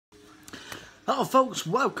Hello folks,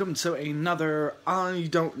 welcome to another I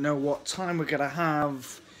don't know what time we're gonna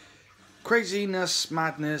have craziness,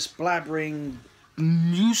 madness, blabbering,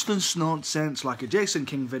 useless nonsense like a Jason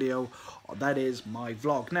King video. That is my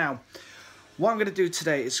vlog. Now, what I'm gonna do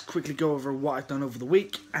today is quickly go over what I've done over the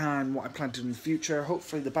week and what I plan to do in the future.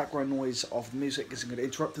 Hopefully the background noise of the music isn't gonna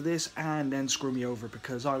interrupt this and then screw me over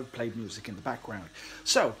because I've played music in the background.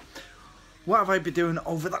 So, what have I been doing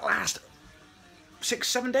over the last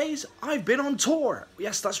 6-7 days? I've been on tour.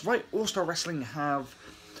 Yes, that's right. All Star Wrestling have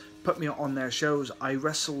put me on their shows. I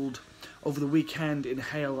wrestled over the weekend in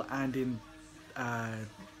Hale and in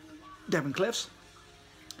Devon Cliffs,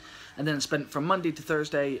 and then spent from Monday to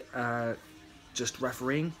Thursday just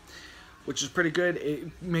refereeing, which was pretty good. It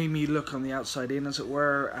made me look on the outside in, as it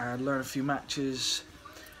were, and learn a few matches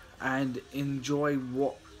and enjoy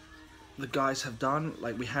what the guys have done.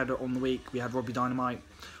 Like we had on the week, we had Robbie Dynamite,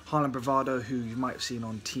 Harlan Bravado, who you might have seen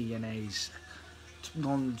on TNA's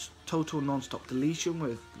Total Non-Stop Deletion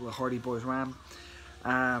with Hardy Boys Ram,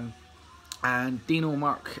 and Dino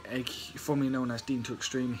Mark, formerly known as Dean to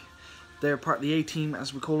Extreme. They're part of the A-Team,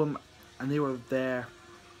 as we call them, and they were there.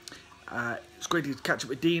 It's great to catch up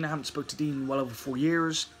with Dean. I haven't spoken to Dean in well over 4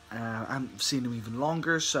 years. I haven't seen him even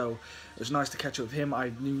longer, so it was nice to catch up with him.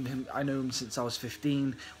 I knew him since I was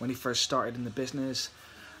 15 when he first started in the business,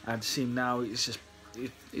 and to see him now,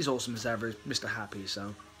 he's awesome as ever, Mr. Happy.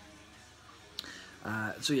 So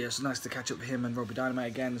yeah, it's nice to catch up with him and Robbie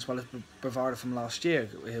Dynamite again, as well as Bravado from last year.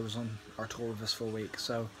 He was on our tour with us for a week.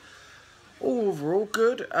 So overall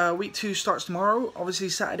good. Week 2 starts tomorrow. Obviously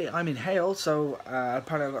Saturday I'm in Hale, so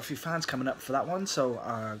apparently I've got a few fans coming up for that one.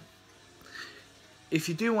 So if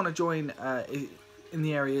you do want to join in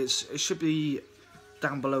the areas, it should be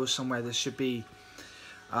down below somewhere. There should be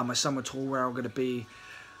my summer tour where I'm going to be.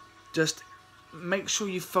 Just make sure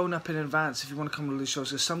you phone up in advance if you want to come to the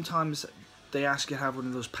shows, because sometimes they ask you to have one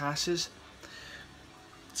of those passes.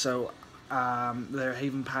 So they're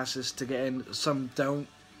Haven passes to get in. Some don't,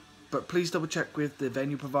 but please double check with the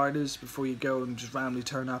venue providers before you go and just randomly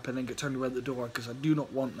turn up and then get turned away at the door, because I do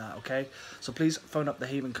not want that. Okay, so please phone up the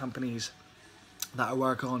Haven companies that I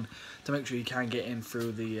work on to make sure you can get in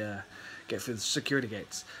through the security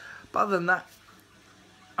gates. But other than that,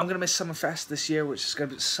 I'm going to miss Summerfest this year, which is going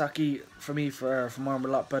to be sucky for me for my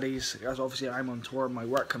Larp buddies, as obviously I'm on tour, my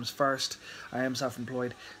work comes first. I am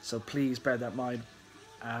self-employed, so please bear that in mind.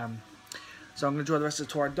 So I'm going to enjoy the rest of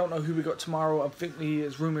the tour. I don't know who we got tomorrow. I think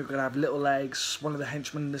it's rumoured we're going to have Little Legs, one of the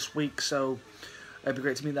henchmen this week, so it'd be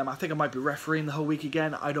great to meet them. I think I might be refereeing the whole week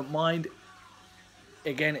again. I don't mind.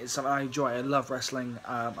 Again, it's something I enjoy. I love wrestling.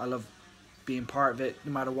 I love being part of it,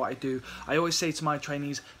 no matter what I do. I always say to my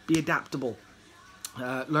trainees, be adaptable.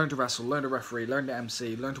 Learn to wrestle, learn to referee, learn to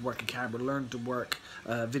MC, learn to work a camera, learn to work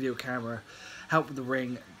video camera, help with the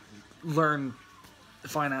ring, learn the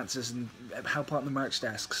finances, and help out in the merch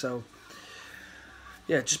desk. So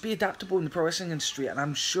yeah, just be adaptable in the pro wrestling industry, and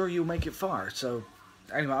I'm sure you'll make it far. So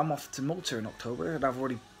anyway, I'm off to Malta in October, and I've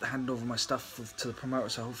already handed over my stuff to the promoter,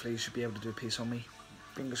 so hopefully you should be able to do a piece on me.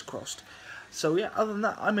 Fingers crossed. So yeah, other than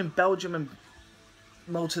that, I'm in Belgium and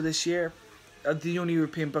Malta this year. The only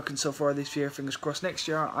European booking so far this year. Fingers crossed next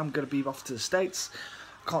year I'm going to be off to the States.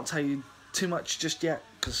 I can't tell you too much just yet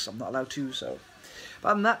because I'm not allowed to. So, but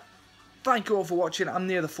other than that, thank you all for watching. I'm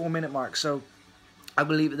near the 4-minute mark, so I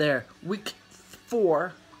will leave it there. Week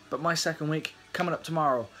 4, but my second week coming up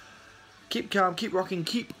tomorrow. Keep calm, keep rocking,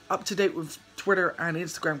 keep up to date with Twitter and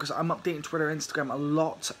Instagram, because I'm updating Twitter and Instagram a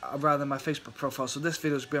lot rather than my Facebook profile. So this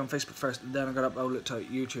video will be on Facebook first, and then I'm going to upload it to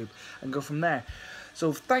YouTube and go from there.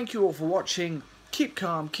 So thank you all for watching. Keep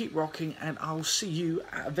calm, keep rocking, and I'll see you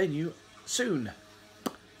at a venue soon.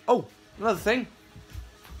 Oh, another thing.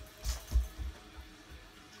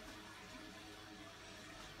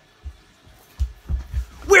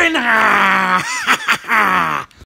 Winner!